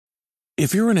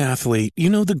If you're an athlete, you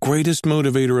know the greatest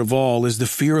motivator of all is the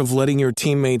fear of letting your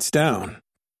teammates down.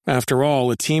 After all,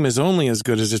 a team is only as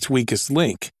good as its weakest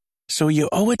link. So you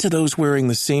owe it to those wearing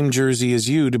the same jersey as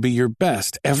you to be your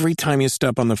best every time you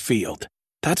step on the field.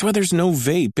 That's why there's no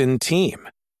vape in team.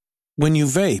 When you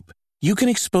vape, you can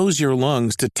expose your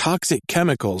lungs to toxic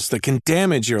chemicals that can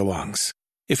damage your lungs.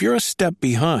 If you're a step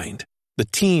behind, the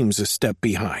team's a step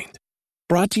behind.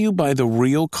 Brought to you by The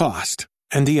Real Cost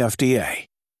and the FDA.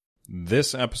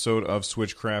 This episode of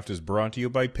Switchcraft is brought to you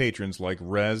by patrons like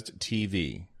Rezzed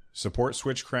TV. Support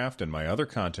Switchcraft and my other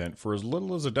content for as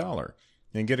little as $1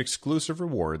 and get exclusive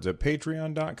rewards at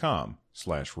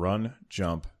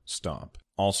patreon.com/runjumpstomp.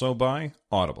 Also by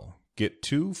Audible. Get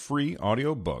 2 free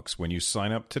audiobooks when you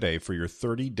sign up today for your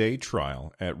 30-day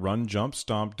trial at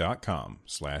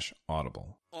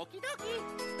runjumpstomp.com/audible. Okie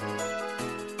dokie.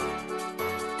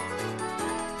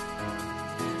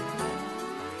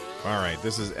 All right,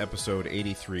 this is episode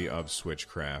 83 of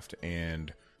Switchcraft,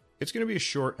 and it's going to be a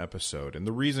short episode. And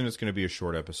the reason it's going to be a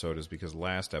short episode is because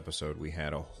last episode we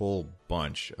had a whole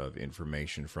bunch of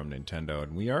information from Nintendo,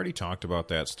 and we already talked about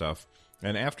that stuff.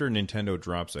 And after Nintendo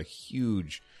drops a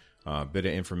huge bit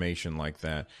of information like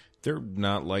that, they're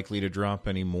not likely to drop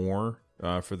any more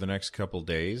for the next couple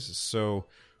days. So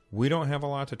we don't have a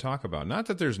lot to talk about. Not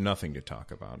that there's nothing to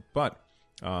talk about, but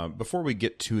before we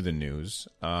get to the news,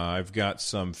 I've got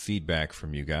some feedback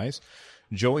from you guys.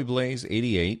 Joey Blaze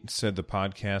 88 said the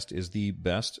podcast is the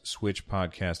best Switch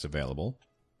podcast available.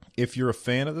 If you're a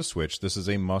fan of the Switch, this is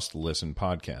a must-listen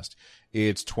podcast.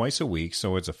 It's twice a week,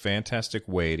 so it's a fantastic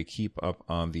way to keep up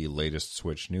on the latest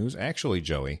Switch news. Actually,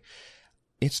 Joey,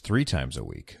 it's 3 times a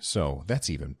week, so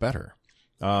that's even better.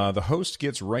 The host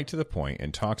gets right to the point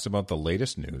and talks about the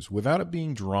latest news without it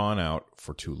being drawn out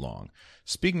for too long.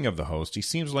 Speaking of the host, he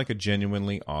seems like a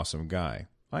genuinely awesome guy.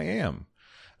 I am.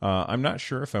 I'm not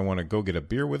sure if I want to go get a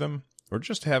beer with him or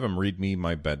just have him read me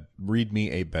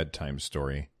a bedtime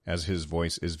story, as his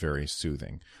voice is very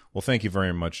soothing. Well, thank you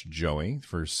very much, Joey,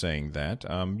 for saying that.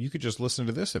 You could just listen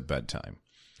to this at bedtime.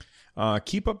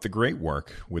 Keep up the great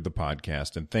work with the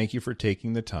podcast, and thank you for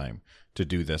taking the time to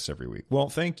do this every week. Well,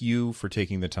 thank you for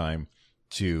taking the time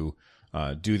to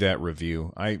do that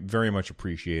review. I very much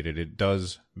appreciate it. It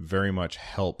does very much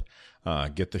help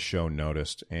get the show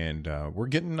noticed, and we're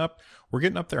getting up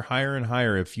there higher and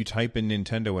higher. If you type in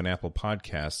Nintendo and Apple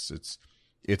Podcasts,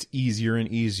 it's easier and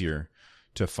easier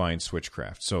to find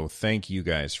Switchcraft. So thank you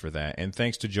guys for that, and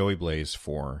thanks to Joey Blaze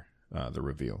for the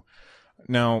review.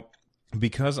 Now,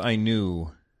 because I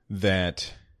knew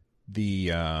that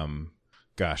the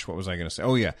what was I going to say?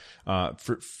 Oh yeah,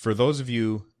 for those of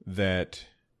you that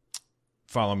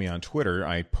follow me on Twitter,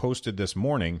 I posted this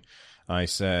morning. I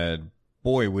said,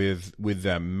 "Boy, with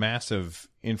that massive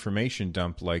information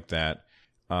dump like that,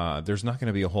 there's not going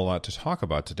to be a whole lot to talk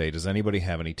about today. Does anybody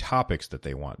have any topics that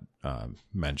they want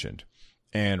mentioned?"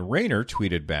 And Rainer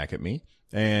tweeted back at me,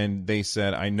 and they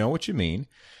said, "I know what you mean.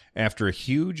 After a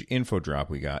huge info drop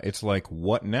we got, it's like,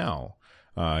 what now?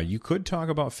 You could talk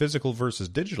about physical versus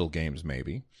digital games,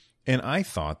 maybe." And I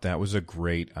thought that was a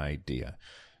great idea.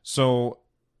 So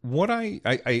what I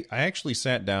actually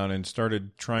sat down and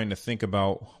started trying to think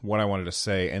about what I wanted to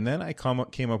say, and then I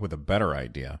came up with a better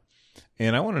idea.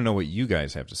 And I want to know what you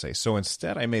guys have to say. So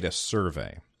instead, I made a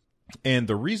survey. And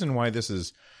the reason why this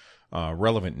is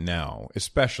relevant now,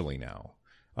 especially now,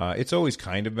 it's always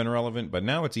kind of been relevant, but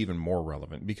now it's even more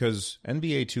relevant because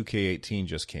NBA 2K18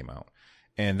 just came out.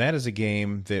 And that is a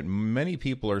game that many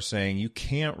people are saying you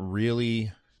can't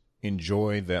really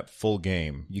enjoy that full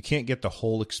game. You can't get the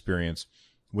whole experience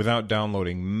without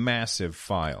downloading massive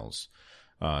files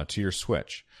to your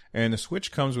Switch. And the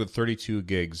Switch comes with 32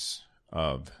 gigs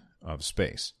of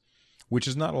space, which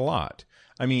is not a lot.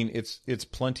 I mean, it's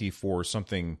plenty for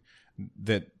something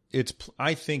that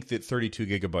I think that 32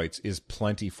 gigabytes is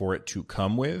plenty for it to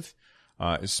come with,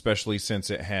 especially since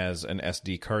it has an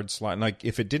SD card slot. And like,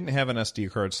 if it didn't have an SD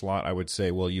card slot, I would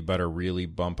say, well, you better really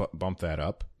bump that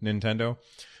up, Nintendo.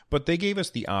 But they gave us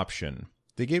the option.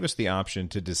 They gave us the option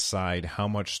to decide how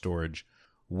much storage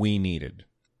we needed.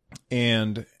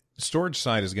 And storage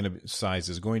size is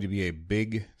going to be a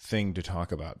big thing to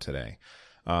talk about today.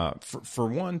 For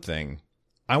one thing,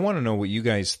 I want to know what you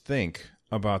guys think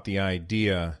about the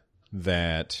idea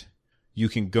that you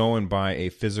can go and buy a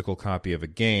physical copy of a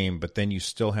game, but then you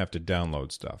still have to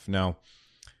download stuff. Now,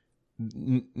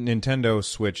 Nintendo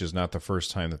Switch is not the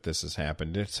first time that this has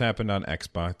happened. It's happened on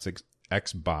Xbox.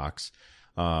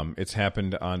 It's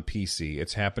happened on PC.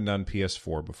 It's happened on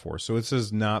PS4 before. So this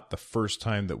is not the first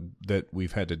time that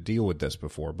we've had to deal with this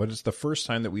before, but it's the first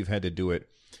time that we've had to do it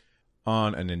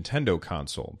on a Nintendo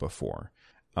console before.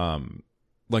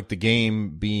 like the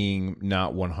game being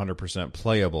not 100%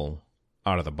 playable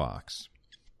out of the box.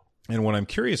 And what I'm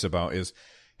curious about is,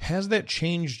 has that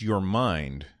changed your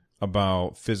mind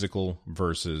about physical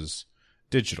versus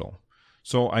digital?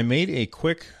 So I made a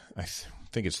quick, I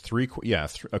think it's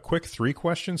a quick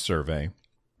 3-question survey,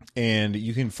 and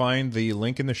you can find the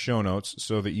link in the show notes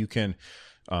so that you can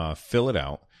fill it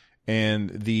out. And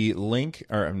the link,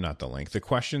 or not the link, the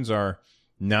questions are,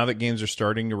 now that games are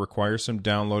starting to require some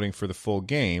downloading for the full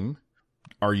game,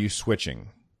 are you switching?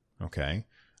 Okay.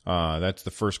 That's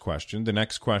the first question. The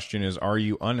next question is, are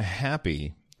you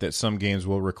unhappy that some games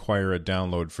will require a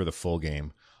download for the full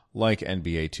game, like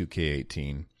NBA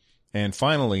 2K18? And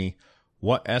finally,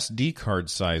 what SD card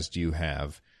size do you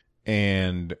have,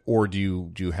 or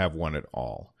do you have one at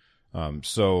all?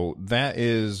 So that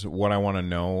is what I want to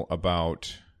know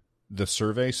about the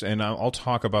surveys, and I'll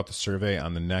talk about the survey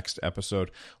on the next episode.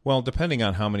 Well, depending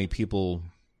on how many people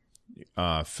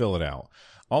fill it out.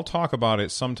 I'll talk about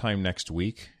it sometime next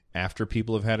week after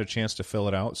people have had a chance to fill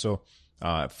it out. So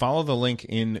follow the link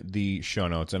in the show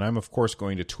notes, and I'm, of course,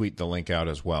 going to tweet the link out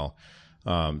as well.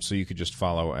 So you could just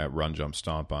follow at Run Jump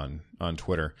Stomp on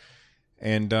Twitter.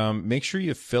 And make sure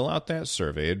you fill out that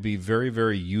survey. It'd be very,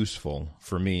 very useful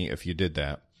for me if you did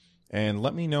that. And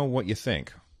let me know what you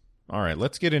think. All right,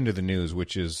 let's get into the news,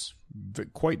 which is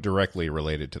quite directly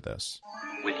related to this.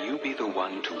 Will you be the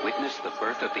one to witness the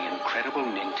birth of the incredible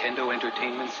Nintendo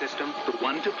Entertainment System? The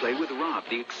one to play with Rob,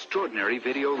 the extraordinary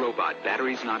video robot,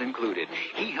 batteries not included.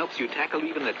 He helps you tackle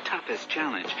even the toughest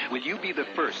challenge. Will you be the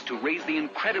first to raise the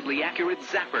incredibly accurate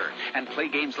Zapper and play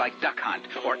games like Duck Hunt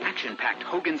or action-packed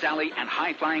Hogan's Alley and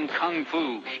high-flying Kung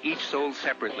Fu, each sold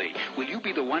separately? Will you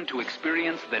be the one to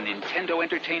experience the Nintendo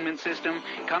Entertainment System?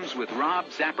 Comes with Rob,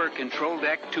 Zapper, Control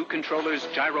Deck, 2 controllers,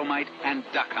 Gyromite, and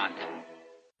Duck Hunt.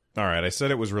 All right, I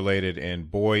said it was related,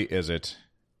 and boy, is it.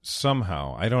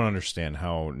 Somehow, I don't understand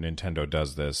how Nintendo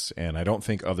does this, and I don't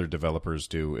think other developers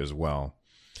do as well.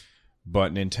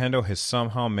 But Nintendo has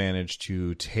somehow managed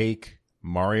to take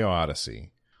Mario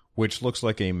Odyssey, which looks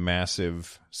like a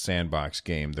massive sandbox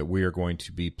game that we are going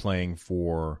to be playing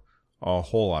for a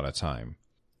whole lot of time.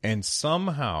 And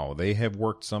somehow they have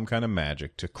worked some kind of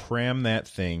magic to cram that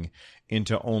thing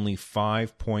into only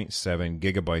 5.7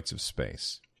 gigabytes of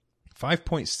space.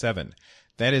 5.7.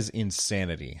 That is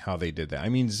insanity how they did that. I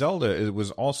mean, Zelda, it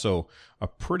was also a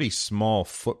pretty small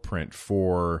footprint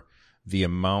for the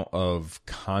amount of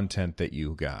content that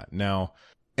you got. Now,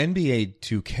 NBA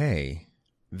 2K,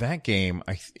 that game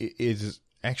is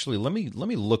actually, let me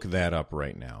look that up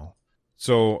right now.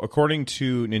 So, according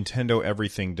to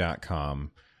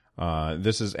NintendoEverything.com,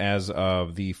 this is as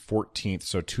of the 14th,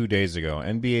 so 2 days ago.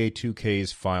 NBA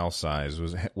 2K's file size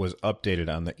was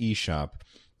updated on the eShop,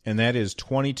 and that is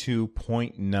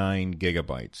 22.9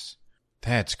 gigabytes.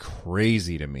 That's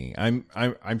crazy to me.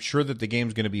 I'm sure that the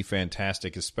game's going to be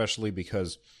fantastic, especially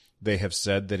because they have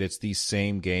said that it's the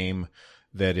same game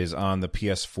that is on the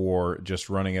PS4, just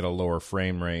running at a lower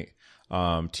frame rate.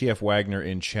 TF Wagner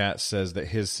in chat says that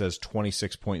his says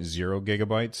 26.0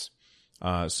 gigabytes.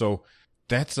 So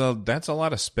that's a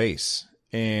lot of space.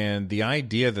 And the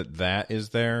idea that is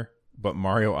there, but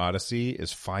Mario Odyssey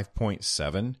is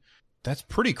 5.7, that's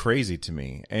pretty crazy to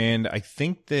me. And I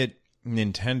think that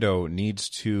Nintendo needs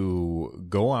to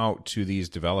go out to these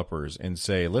developers and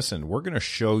say, listen, we're going to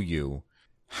show you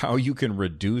how you can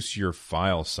reduce your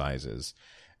file sizes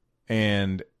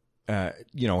and,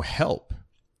 help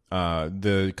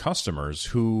the customers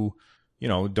who,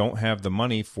 don't have the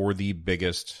money for the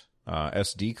biggest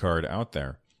SD card out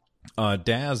there.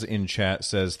 Daz in chat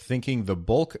says, thinking the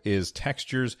bulk is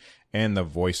textures and the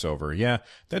voiceover. Yeah,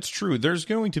 that's true. There's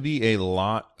going to be a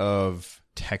lot of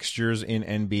textures in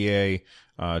NBA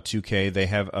 2K. They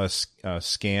have a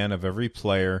scan of every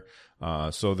player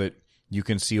so that you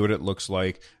can see what it looks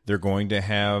like. They're going to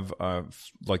have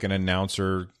like an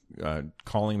announcer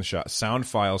calling the shot. Sound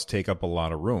files take up a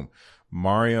lot of room.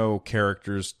 Mario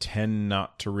characters tend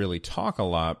not to really talk a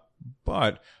lot,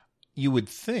 but you would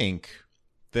think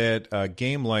that a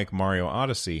game like Mario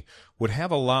Odyssey would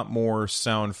have a lot more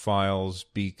sound files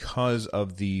because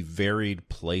of the varied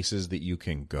places that you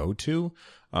can go to.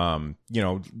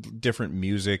 Different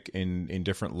music in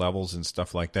different levels and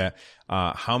stuff like that.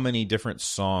 How many different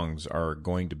songs are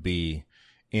going to be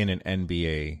in an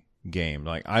NBA game?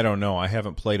 Like, I don't know. I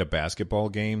haven't played a basketball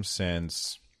game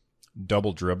since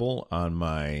Double Dribble on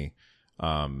my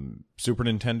Super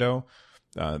Nintendo.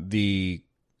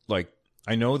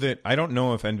 I know that, I don't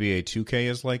know if NBA 2K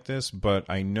is like this, but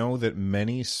I know that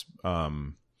many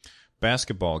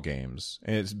basketball games,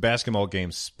 and it's basketball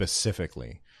games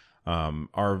specifically,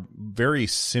 are very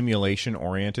simulation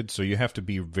oriented. So you have to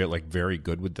be very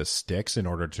good with the sticks in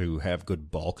order to have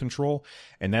good ball control.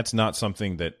 And that's not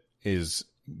something that is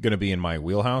going to be in my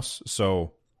wheelhouse.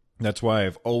 So that's why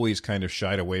I've always kind of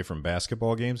shied away from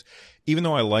basketball games. Even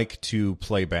though I like to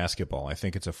play basketball, I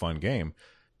think it's a fun game.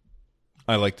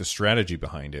 I like the strategy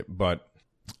behind it, but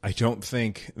I don't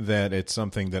think that it's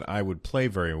something that I would play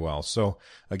very well. So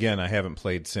again, I haven't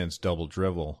played since Double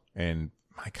Dribble, and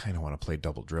I kind of want to play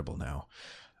Double Dribble now.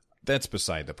 That's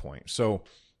beside the point. So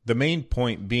the main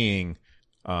point being,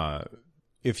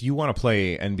 if you want to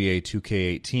play NBA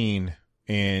 2K18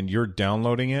 and you're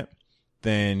downloading it,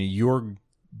 then you're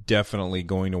definitely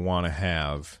going to want to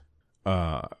have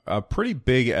a pretty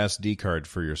big SD card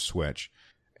for your Switch.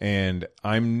 And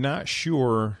I'm not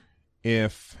sure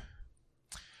if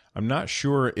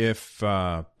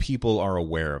people are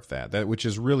aware of that, which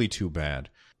is really too bad.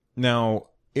 Now,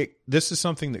 this is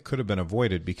something that could have been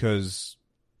avoided because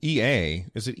EA,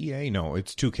 is it EA? No,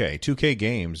 it's 2K. 2K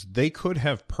Games, they could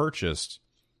have purchased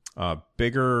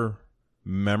bigger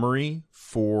memory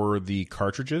for the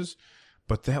cartridges,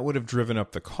 but that would have driven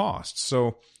up the cost.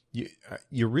 So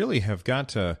you really have got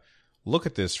to look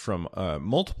at this from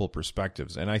multiple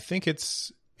perspectives, and I think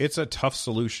it's a tough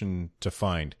solution to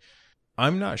find.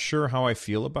 I'm not sure how I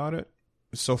feel about it.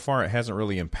 So far, it hasn't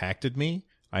really impacted me.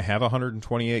 I have a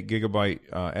 128 gigabyte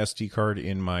SD card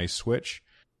in my Switch,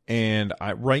 and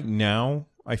right now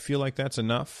I feel like that's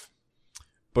enough.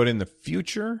 But in the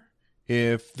future,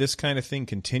 if this kind of thing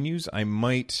continues, I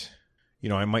might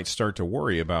start to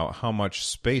worry about how much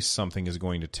space something is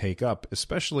going to take up,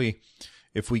 especially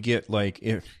if we get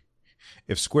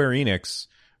if Square Enix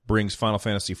brings Final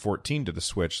Fantasy XIV to the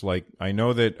Switch. Like, I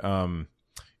know that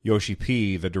Yoshi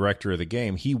P, the director of the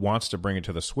game, he wants to bring it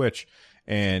to the Switch,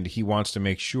 and he wants to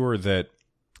make sure that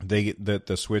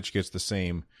the Switch gets the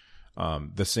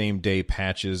same day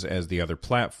patches as the other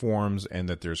platforms, and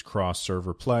that there's cross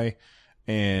server play.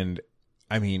 And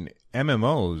I mean,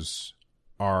 MMOs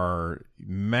are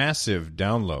massive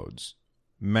downloads,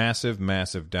 massive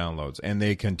downloads, and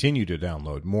they continue to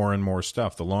download more and more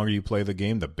stuff. The longer you play the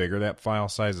game, the bigger that file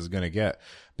size is going to get,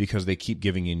 because they keep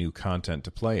giving you new content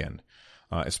to play in,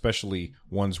 especially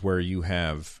ones where you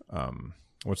have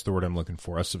what's the word I'm looking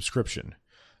for? A subscription.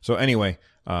 So anyway,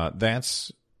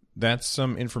 that's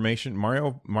some information.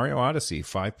 Mario Odyssey,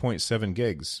 5.7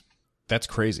 gigs. That's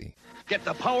crazy. Get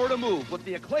the power to move with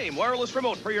the Acclaim wireless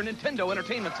remote for your Nintendo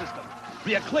Entertainment System.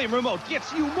 The Acclaim remote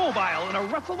gets you mobile in a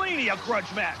WrestleMania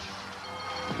grudge match.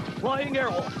 Flying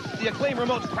Airwolf. The Acclaim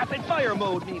remote's rapid fire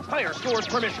mode means fire stores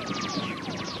permission.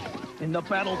 In the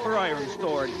battle for Iron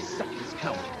Sword, seconds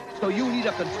count. So you need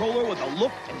a controller with a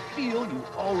look and feel you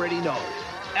already know.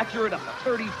 Accurate up to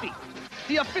 30 feet.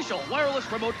 The official wireless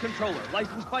remote controller,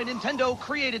 licensed by Nintendo,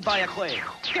 created by Acclaim.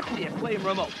 Get the Acclaim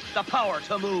remote, the power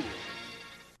to move.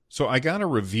 So I got a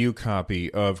review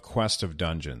copy of Quest of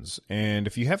Dungeons, and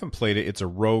if you haven't played it, it's a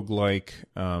roguelike.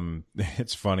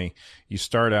 It's funny. You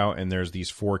start out, and there's these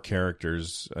 4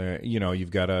 characters. You've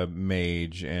got a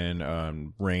mage and a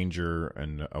ranger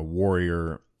and a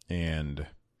warrior, and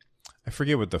I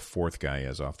forget what the 4th guy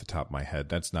is off the top of my head.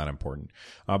 That's not important.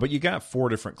 But you got 4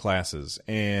 different classes,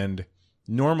 and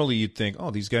normally you'd think,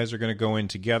 oh, these guys are going to go in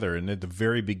together, and at the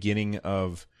very beginning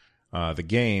of the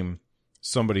game,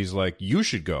 somebody's like, you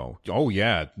should go. Oh,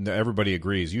 yeah, everybody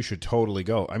agrees. You should totally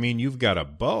go. I mean, you've got a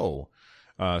bow.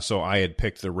 So I had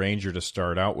picked the ranger to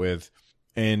start out with.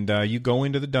 And you go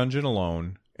into the dungeon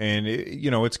alone. And,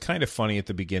 it's kind of funny at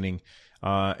the beginning.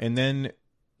 And then,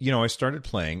 I started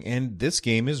playing. And this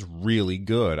game is really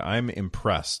good. I'm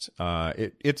impressed.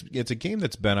 It's a game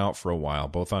that's been out for a while,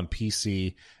 both on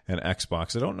PC and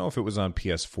Xbox. I don't know if it was on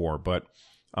PS4, but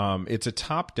it's a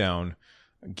top-down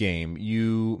game.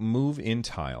 You move in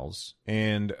tiles,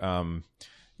 and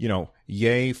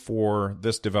yay for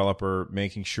this developer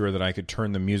making sure that I could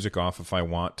turn the music off if I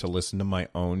want to listen to my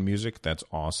own music. That's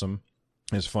awesome.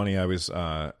 It's funny, I was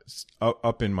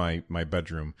up in my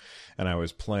bedroom, and I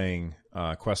was playing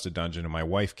Quest of Dungeon, and my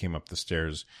wife came up the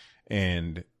stairs,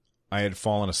 and I had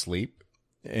fallen asleep.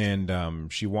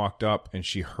 And she walked up, and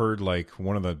she heard like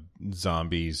one of the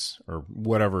zombies or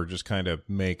whatever just kind of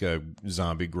make a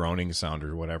zombie groaning sound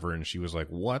or whatever. And she was like,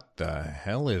 what the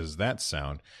hell is that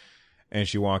sound? And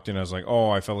she walked in. I was like, oh,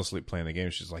 I fell asleep playing the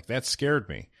game. She's like, that scared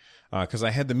me because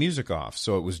I had the music off.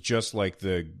 So it was just like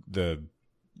the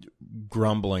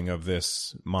grumbling of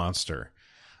this monster.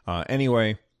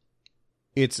 Anyway,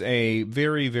 it's a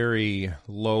very, very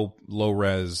low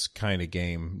res kind of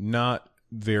game. Not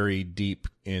very deep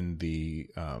in the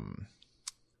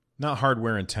not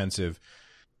hardware intensive.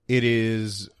 It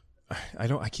is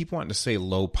I keep wanting to say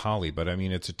low poly, but I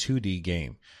mean, it's a 2D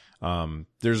game.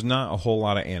 There's not a whole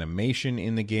lot of animation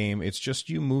in the game. It's just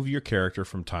you move your character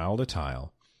from tile to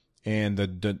tile, and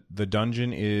the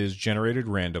dungeon is generated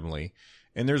randomly,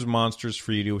 and there's monsters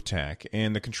for you to attack,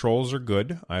 and the controls are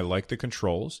good. I like the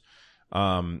controls.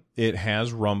 It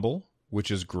has rumble,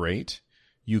 which is great.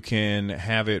 You can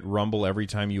have it rumble every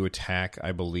time you attack,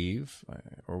 I believe.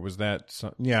 Or was that...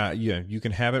 Yeah, you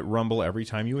can have it rumble every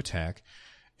time you attack.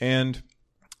 And,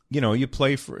 you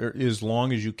play for as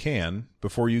long as you can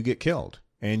before you get killed.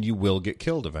 And you will get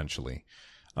killed eventually.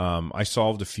 I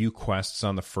solved a few quests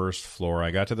on the first floor.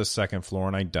 I got to the second floor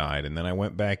and I died. And then I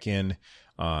went back in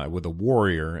with a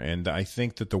warrior. And I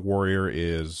think that the warrior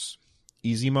is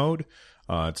easy mode.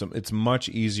 It's much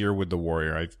easier with the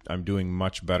warrior. I'm doing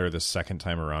much better the second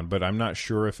time around, but I'm not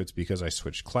sure if it's because I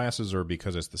switched classes or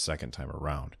because it's the second time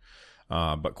around.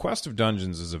 But Quest of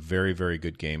Dungeons is a very, very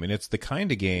good game, and it's the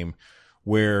kind of game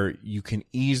where you can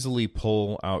easily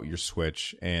pull out your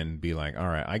Switch and be like, all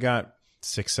right, I got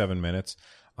 6-7 minutes.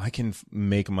 I can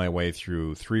make my way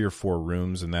through 3 or 4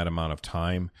 rooms in that amount of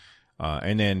time,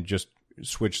 and then just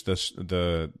switch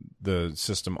the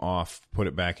system off, put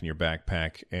it back in your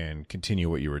backpack, and continue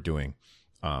what you were doing.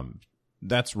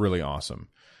 That's really awesome.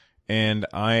 And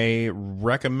I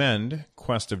recommend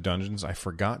Quest of Dungeons. I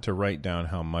forgot to write down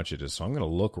how much it is, so I'm going to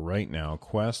look right now.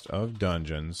 Quest of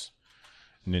Dungeons,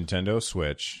 Nintendo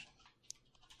Switch,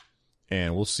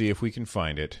 and we'll see if we can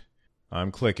find it.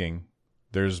 I'm clicking.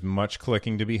 There's much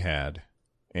clicking to be had.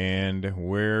 And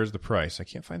where's the price? I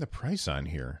can't find the price on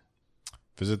here.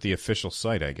 Visit the official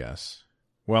site, I guess.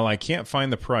 Well, I can't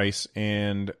find the price,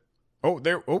 and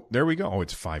there we go. Oh,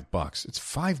 it's $5. It's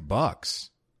 $5.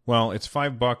 Well, it's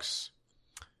 $5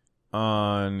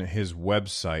 on his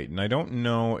website, and I don't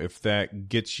know if that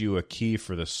gets you a key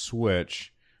for the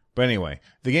Switch. But anyway,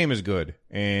 the game is good,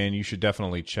 and you should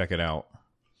definitely check it out.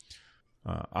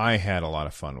 I had a lot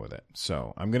of fun with it,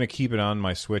 so I'm going to keep it on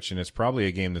my Switch, and it's probably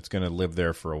a game that's going to live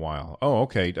there for a while. Oh,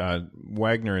 okay.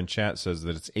 Wagner in chat says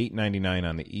that it's $8.99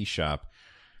 on the eShop.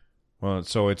 Well,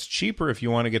 so it's cheaper if you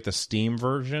want to get the Steam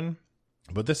version,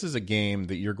 but this is a game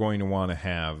that you're going to want to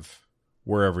have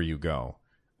wherever you go.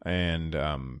 And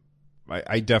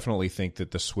I definitely think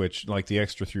that the Switch, like the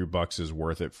extra $3, is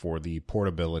worth it for the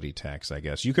portability tax, I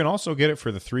guess. You can also get it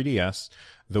for the 3DS,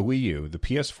 the Wii U, the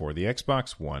PS4, the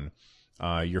Xbox One,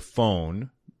 your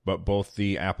phone, but both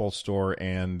the Apple Store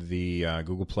and the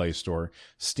Google Play Store,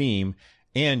 Steam,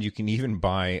 and you can even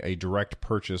buy a direct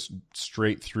purchase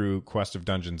straight through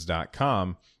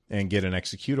questofdungeons.com and get an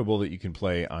executable that you can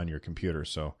play on your computer.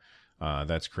 So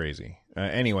that's crazy.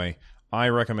 Anyway, I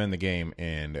recommend the game,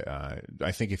 and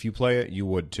I think if you play it, you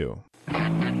would too.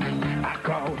 I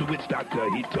called the witch doctor,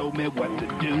 he told me what to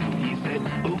do. He said,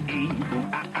 ooh-ee,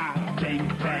 ooh-ah-ah, ting,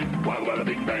 tang, walla walla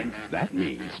bing bang. That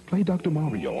means play Dr.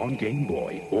 Mario on Game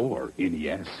Boy or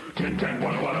NES. Ting, tang,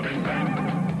 walla walla bing bang.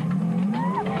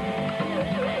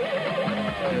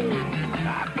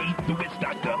 I beat the witch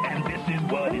doctor, and this is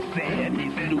what he said. He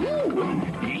said,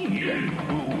 ooh-ee,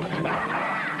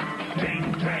 ooh-ah-ah,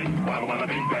 ting, tang, walla walla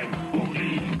bing bang,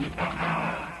 ooh-ee,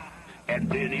 ah-ah. And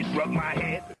then he struck my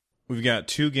head. We've got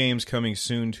 2 games coming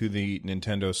soon to the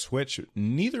Nintendo Switch,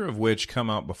 neither of which come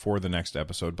out before the next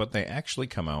episode, but they actually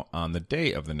come out on the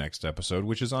day of the next episode,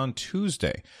 which is on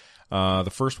Tuesday.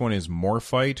 The first one is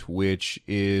Morphight, which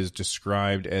is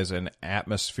described as an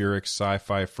atmospheric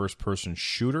sci-fi first-person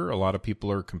shooter. A lot of people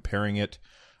are comparing it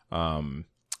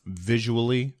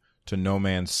visually to No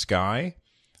Man's Sky.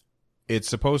 It's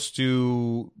supposed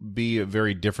to be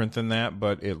very different than that,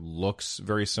 but it looks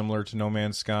very similar to No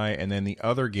Man's Sky. And then the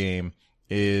other game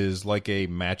is like a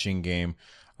matching game.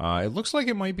 It looks like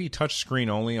it might be touchscreen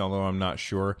only, although I'm not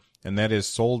sure. And that is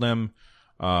Soldem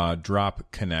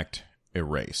Drop Connect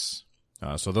Erase.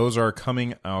 So those are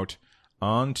coming out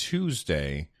on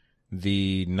Tuesday,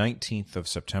 the 19th of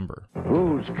September.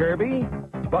 Who's Kirby?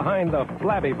 Behind the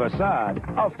flabby facade,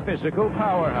 a physical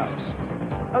powerhouse,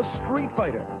 a street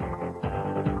fighter,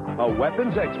 a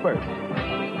weapons expert.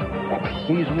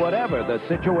 He's whatever the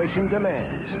situation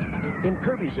demands. In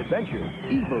Kirby's Adventure,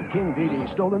 evil King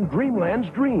Dedede's stolen Dreamland's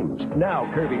dreams. Now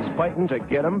Kirby's fighting to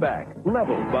get them back,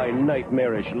 level by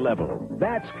nightmarish level.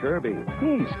 That's Kirby.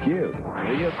 He's cute.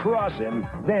 Till you cross him,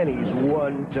 then he's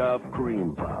one tough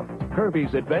cream puff.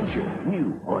 Kirby's Adventure,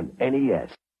 new on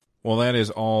NES. Well, that is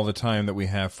all the time that we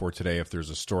have for today. If there's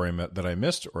a story that I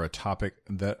missed or a topic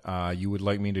that you would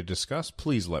like me to discuss,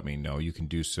 please let me know. You can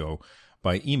do so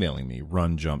by emailing me,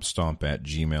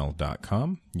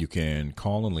 runjumpstomp@gmail.com. You can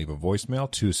call and leave a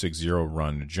voicemail,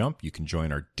 260-RUN-JUMP. You can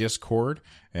join our Discord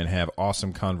and have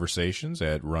awesome conversations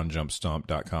at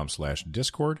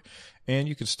runjumpstomp.com/Discord. And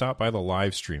you can stop by the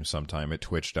live stream sometime at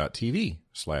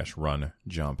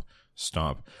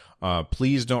twitch.tv/runjumpstomp.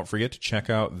 Please don't forget to check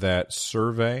out that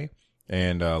survey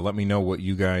and let me know what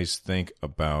you guys think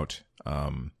about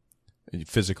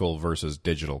physical versus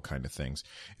digital kind of things.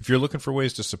 If you're looking for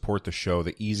ways to support the show,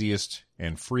 the easiest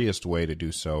and freest way to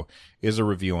do so is a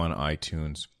review on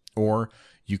iTunes. Or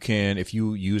you can, if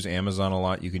you use Amazon a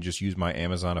lot, you can just use my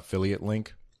Amazon affiliate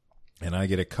link, and I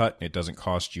get a cut, and it doesn't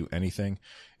cost you anything.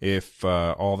 If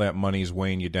all that money's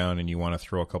weighing you down and you want to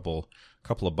throw a couple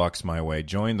of bucks my way,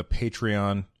 join the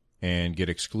Patreon and get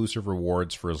exclusive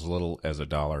rewards for as little as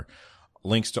 $1.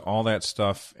 Links to all that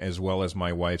stuff, as well as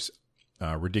my wife's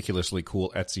ridiculously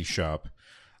cool Etsy shop,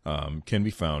 can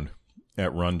be found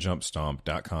at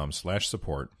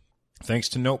runjumpstomp.com/support. Thanks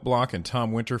to Noteblock and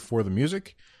Tom Winter for the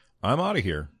music. I'm out of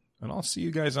here, and I'll see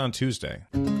you guys on Tuesday.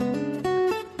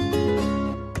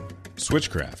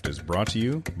 Switchcraft is brought to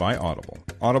you by Audible.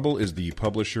 Audible is the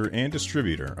publisher and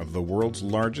distributor of the world's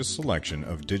largest selection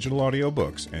of digital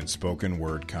audiobooks and spoken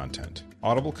word content.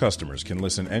 Audible customers can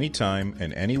listen anytime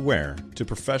and anywhere to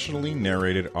professionally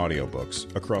narrated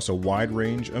audiobooks across a wide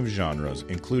range of genres,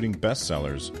 including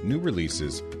bestsellers, new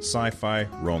releases, sci-fi,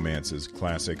 romances,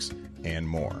 classics, and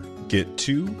more. Get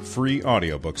 2 free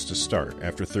audiobooks to start.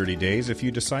 After 30 days, if you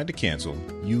decide to cancel,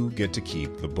 you get to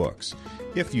keep the books.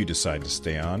 If you decide to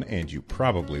stay on, and you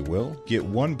probably will, get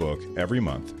 1 book every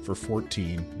month for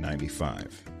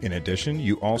 $14.95. In addition,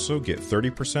 you also get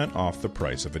 30% off the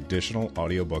price of additional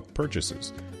audiobook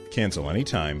purchases. Cancel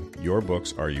anytime. Your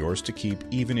books are yours to keep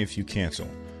even if you cancel.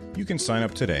 You can sign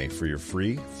up today for your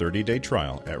free 30-day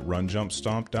trial at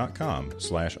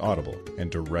runjumpstomp.com/audible and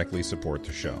directly support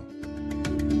the show.